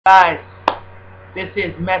Guys, this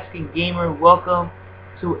is Mexican Gamer. Welcome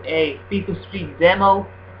to a FIFA Street demo.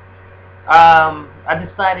 I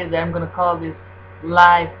decided that I'm gonna call this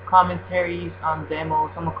live commentaries on demos.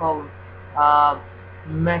 I'm gonna call them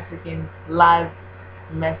Mexican live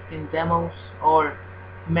Mexican demos or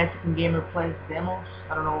Mexican Gamer plays demos.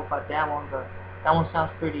 I don't know about that one, but that one sounds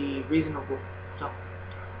pretty reasonable. So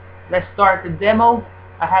let's start the demo.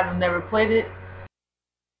 I haven't never played it.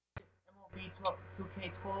 MLB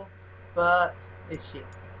 2K12, but it's shit.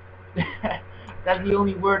 That's the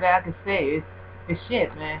only word that I can say. It's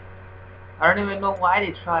shit, man. I don't even know why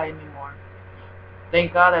they try anymore.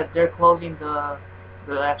 Thank God that they're closing the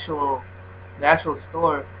actual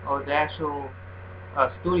store or the actual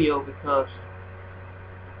studio, because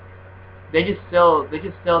they just sell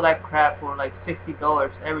that crap for like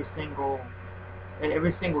 $60 every single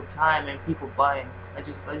time, and people buy it. I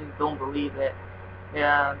just don't believe that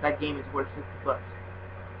that game is worth $60.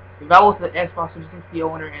 If I was the Xbox 360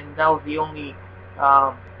 owner and that was the only,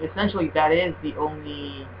 essentially that is the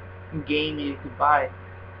only game you could buy,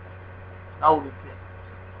 I would be pissed.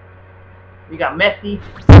 We got Messi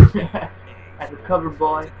as a cover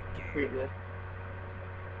boy, pretty good.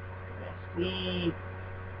 Messi.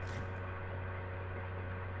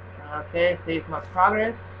 Okay, saves my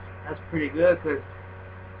progress. That's pretty good, because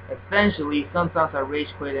essentially sometimes I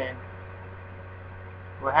rage quit, and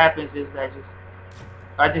what happens is that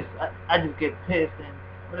I just get pissed. And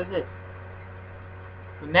what is this?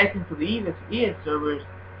 Connecting to the ES servers.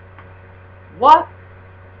 What?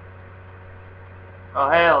 Oh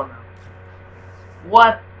hell no.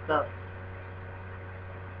 What the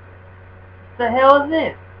hell is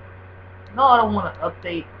this? No, I don't want to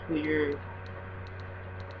update to your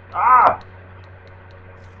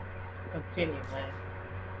continue, man.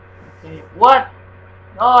 Continue. What?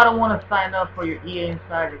 No, I don't want to sign up for your EA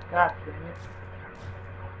Insider. God damn it.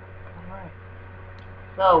 Alright.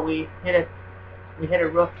 So we hit a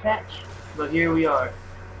rough patch, but here we are.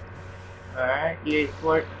 Alright, EA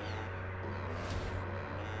Sports.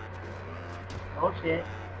 Oh shit.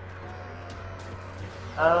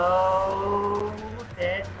 Oh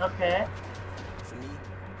shit, okay.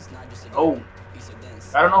 Oh.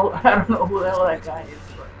 I don't know who the hell that guy is,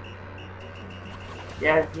 but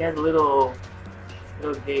yeah, he has a little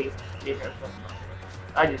gay hair.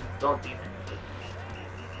 I just don't see that.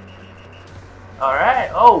 Alright,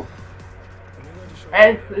 oh.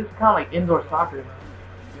 And it's kind of like indoor soccer.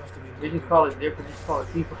 They just call it different. Just call it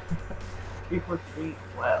FIFA. FIFA Street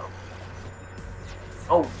 12.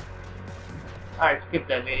 Oh. Alright, skip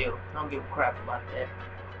that video. I don't give a crap about that.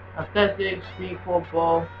 Authentic Street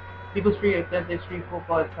Football. FIFA Street Authentic Street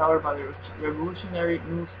Football is powered by the revolutionary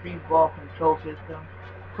new street ball control system,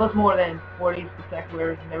 plus more than 40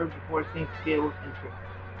 spectacular, never before seen skills and tricks.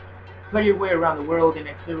 Play your way around the world in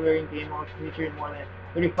exhilarating game modes featuring more than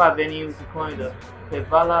 35 venues, including the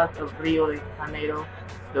Favelas of Rio de Janeiro,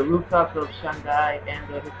 the rooftops of Shanghai, and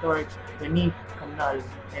the historic Venice Canal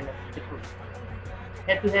in Italy.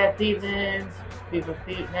 Head-to-head seasons, FIFA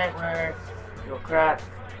Street Network, no crap.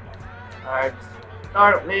 Alright,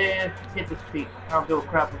 start with hit the street. I don't give a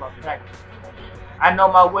crap about practice. I know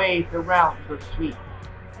my ways around the street.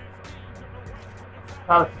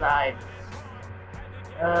 South side.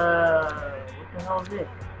 What the hell is this?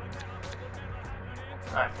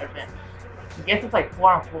 Alright, advance. I guess it's like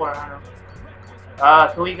 4 on 4, I don't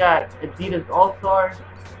know. So we got Adidas All-Stars,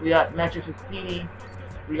 we got Manchester City,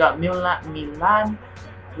 we got Milan,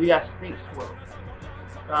 we got Street Swirl.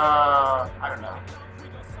 I don't know.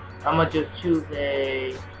 I'm gonna just choose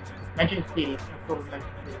a Manchester City. Let's go with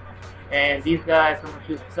Manchester City. And these guys, I'm gonna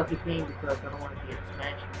choose Stuffy Team because I don't want to get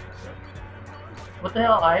smashed. What the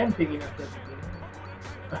hell? I am picking up Stuffy Team.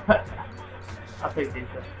 I'll take this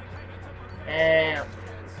up. And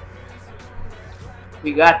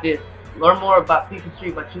we got this. Learn more about FIFA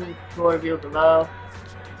Street by choosing tutorial below.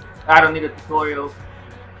 I don't need a tutorial.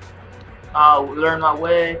 I'll learn my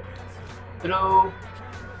way through.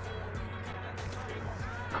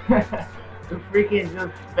 The freaking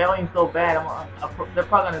just spelling so bad. They're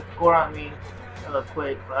probably gonna score on me real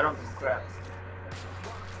quick, but I don't give a crap.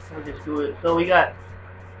 Let me just do it. So we got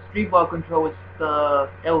street ball control with the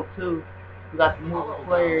L2. We got the move the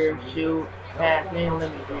player, shoot, pass, and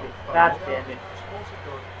let me read it. God damn it.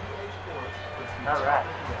 Alright.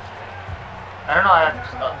 I don't know how to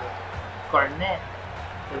spell Garnett.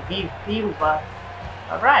 The V Silva.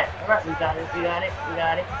 Alright, we got it.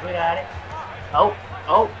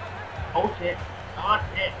 Oh shit. Oh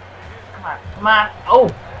shit. Come on. Oh,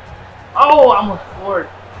 I almost scored.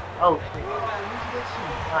 Oh shit.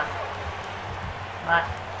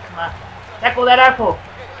 Come on. Tackle that apple.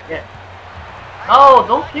 Yeah. No,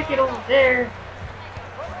 don't kick it over there.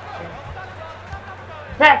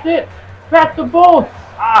 Pass it. Pass the ball.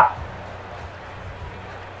 Ah.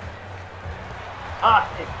 Ah,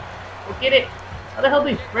 shit. Go get it. How the hell do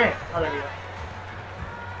you sprint? Oh, there we go.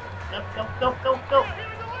 Go, go, go, go, go.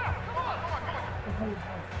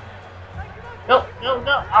 Go, go,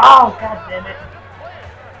 go. Oh, god damn it.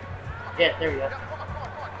 Yes, there we go.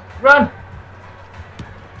 Run.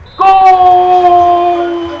 Goal!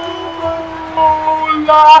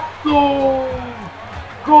 Lasso!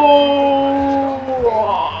 Goal!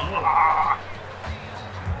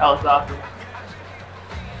 That was awesome.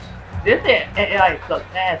 This AI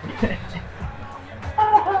sucks ass.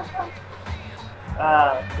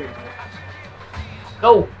 Pretty good.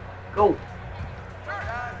 Go! Go!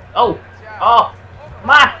 Oh! Oh! Come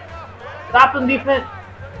on! Stop him, defense!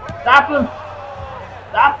 Stop him!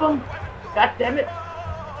 Stop him! God damn it!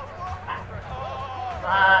 Come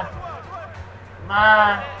on! Come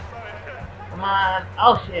on! Come on!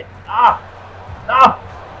 Oh shit! Ah! Oh!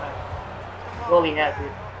 Goalie has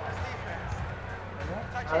it.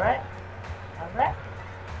 Alright? Alright?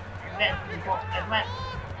 Advance!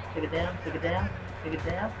 Take it down, take it down, take it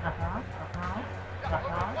down.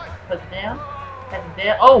 Touch it down. Touch it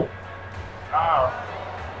down. Oh! Oh!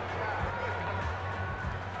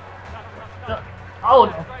 Oh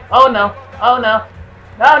no! Oh no! Oh no!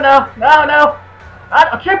 No no! No no!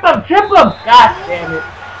 Trip him! Trip him! God damn it!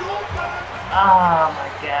 Oh my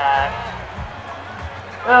god!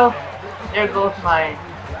 Well, there goes my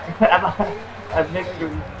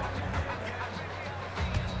victory.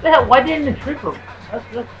 The hell? Why didn't it trip him? That's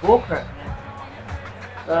bullcrap,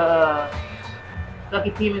 man.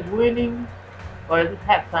 Sucky team is winning, or is this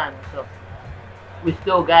halftime? So we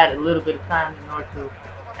still got a little bit of time in order to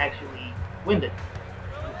actually win this.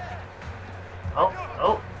 Oh,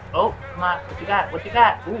 oh, oh, come on, what you got, what you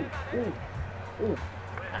got? Ooh, ooh, ooh,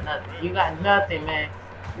 got nothing, you got nothing, man,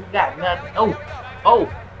 you got nothing, oh, oh,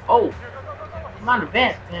 oh, come on,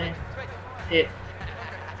 advance, man, shit,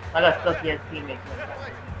 I got sucky as teammates, man.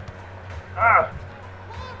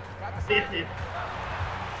 This is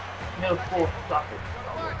middle school soccer.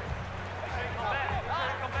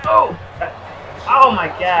 Oh, oh my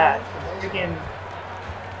god, freaking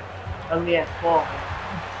ugly ass ball, man.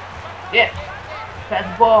 Yeah. Pass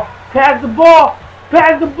the ball! Pass the ball!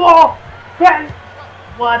 Pass the ball! Pass!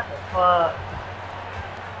 What the fuck?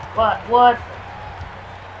 What? What?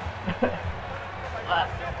 What?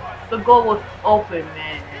 The goal was open,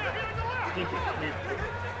 man. He just missed it.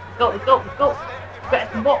 Let's go! Let's go! Let's go! Pass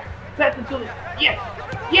the ball! Pass it to the... Yes!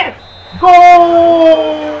 Yes!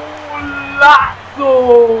 Goal!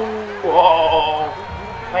 Lasso! Oh!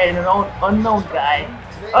 Wait, an unknown guy.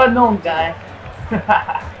 Unknown guy.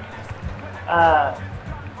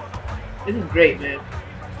 This is great, man.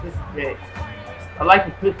 This is great. I like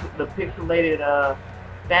the pixelated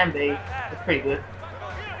fan base. It's pretty good.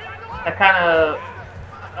 That kind of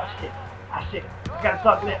oh shit, I gotta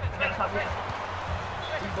talk to that.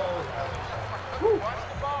 Woo.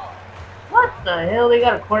 What the hell? They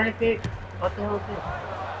got a corner kick? What the hell is this?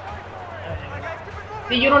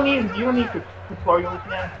 See, you don't need tutorials,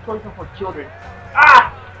 man. Tutorials are for children.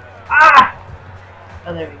 Ah! Ah!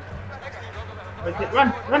 Oh, there we go. Run, run,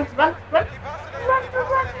 run, run, run, run,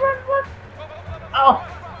 run, run, run. Oh,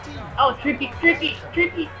 oh, tricky.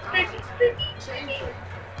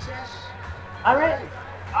 All right.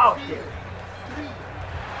 Oh shit.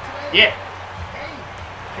 Yeah.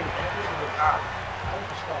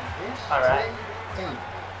 All right.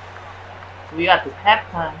 We got this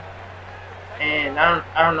halftime, and I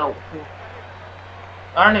don't know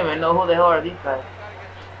I don't even know who the hell are these guys.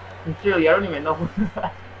 Sincerely, I don't even know who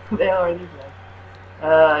the hell are these guys.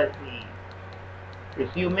 Let's see.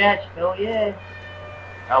 Pursue match, hell yeah.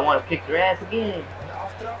 I want to kick their ass again.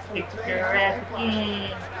 Kick their ass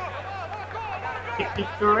again. Kick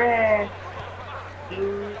their ass.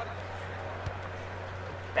 Dude.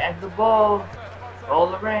 Pass the ball.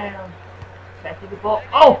 Roll around. Pass the ball.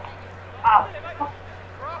 Oh! Ow! Come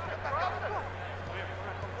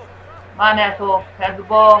on, asshole. Pass the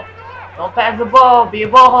ball. Don't pass the ball. Be a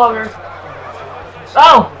ball hogger.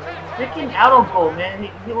 Oh! Freaking auto goal, man.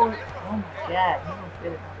 He won't. Oh my god. He won't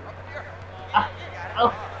get it. Ah!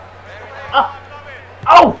 Oh! Oh!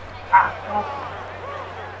 Oh! Ah!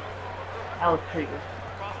 That was pretty good.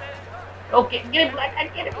 Okay, get it, black guy.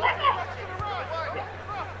 Get it, black guy.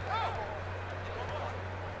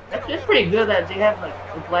 That's just pretty good that they have like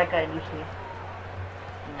the black guy initially.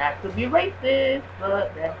 Not to be racist,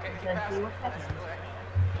 but that's essentially what's happening.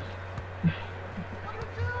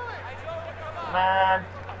 Come on,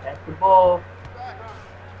 pass the ball.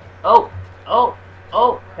 Oh, oh,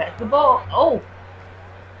 oh, pass the ball. Oh,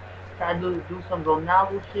 Try to do some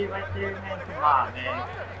Ronaldo shit right there, man. Come on, man.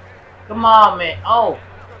 Come on, man. Oh.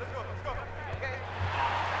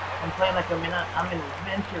 I'm playing like I'm in an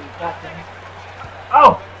adventure. Goddamn.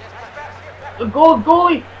 Oh. The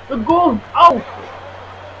goalie. The goal. Oh.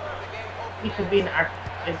 He should be in our.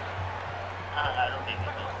 I don't think he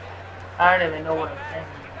knows. I don't even know what I'm saying.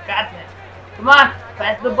 Goddamn. Come on.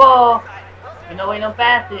 Pass the ball. You know when you don't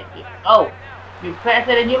pass it. Oh. You pass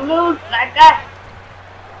it and you lose like that.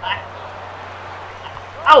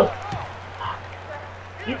 Oh!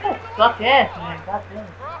 These guys suck ass, man. God damn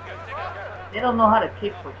it. They don't know how to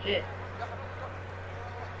kick for shit.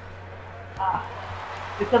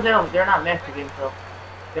 Because they're not Mexican, so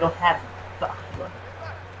they don't have suck.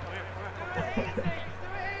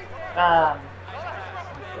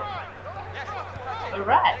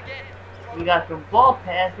 Alright. We got some ball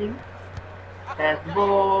passing. Pass the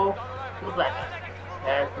ball to the black guy.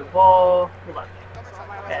 Pass the ball to the black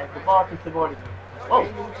guy. Pass the ball to subordinate. Whoa!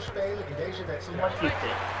 Too much deep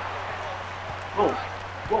there. Whoa!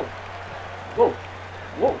 Whoa! Whoa!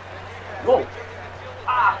 Whoa! Whoa!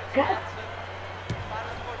 Ah! God!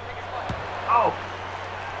 Oh!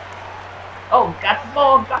 Oh! Got the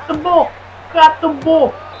ball! Got the ball! Got the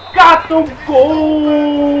ball! Got the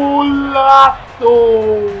golazo!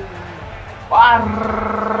 Barcelona!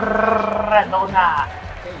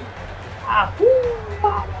 Ah!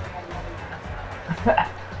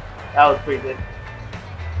 That was pretty good.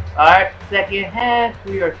 Alright, second half,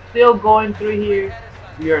 we are still going through here.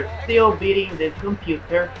 We are still beating this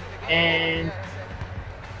computer, and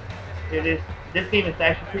this game is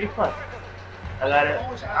actually pretty fun. I gotta,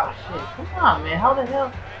 oh shit, come on man, how the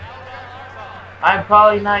hell? I'm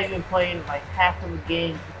probably not even playing like half of the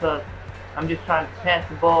game because I'm just trying to pass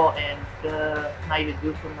the ball and not even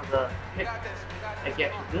do some of the tricks like you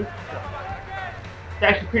actually do. So, it's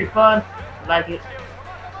actually pretty fun, I like it.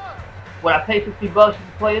 Would I pay $50 to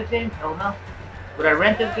play this game? Hell no. Would I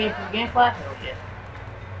rent this game from the Game Pass? Hell yeah.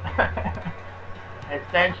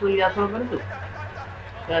 Essentially, that's what I'm gonna do.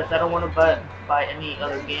 Because I don't want to buy any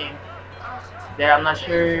other game that I'm not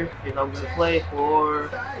sure if I'm gonna play for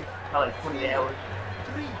probably like 20 hours.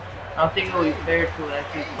 I don't think it would be fair to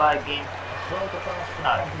actually buy a game.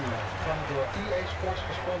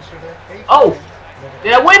 Oh!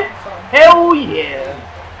 Did I win? Hell yeah!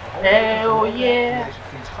 Hell yeah!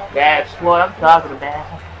 That's what I'm talking about.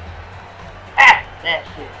 Ah! That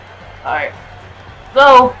shit. Alright.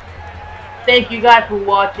 So, thank you guys for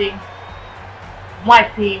watching. My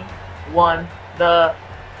team won the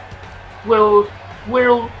Swirl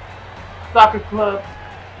Soccer Club.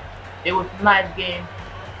 It was a nice game.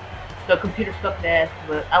 The computer sucked ass,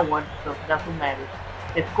 but I won, so that's what matters.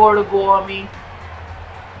 It scored a goal on me.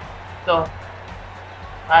 So,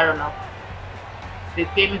 I don't know. This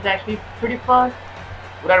game is actually pretty fun.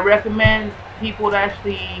 Would I recommend people to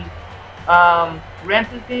actually rent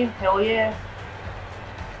this game? Hell yeah.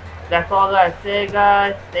 That's all I gotta say,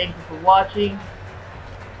 guys. Thank you for watching.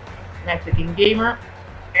 Mexican Gamer.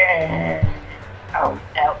 And out.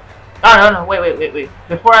 Oh no, wait.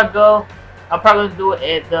 Before I go, I'm probably gonna do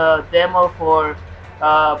the demo for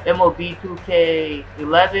MLB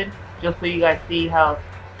 2K11, just so you guys see how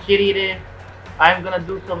shitty it is. I'm gonna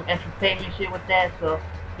do some entertainment shit with that, so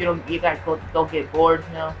you guys don't get bored,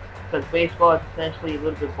 you know, because baseball is essentially a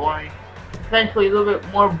little bit boring. Essentially a little bit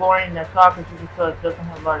more boring than soccer, just because it doesn't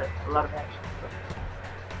have a lot of action. So,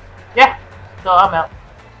 yeah, so I'm out.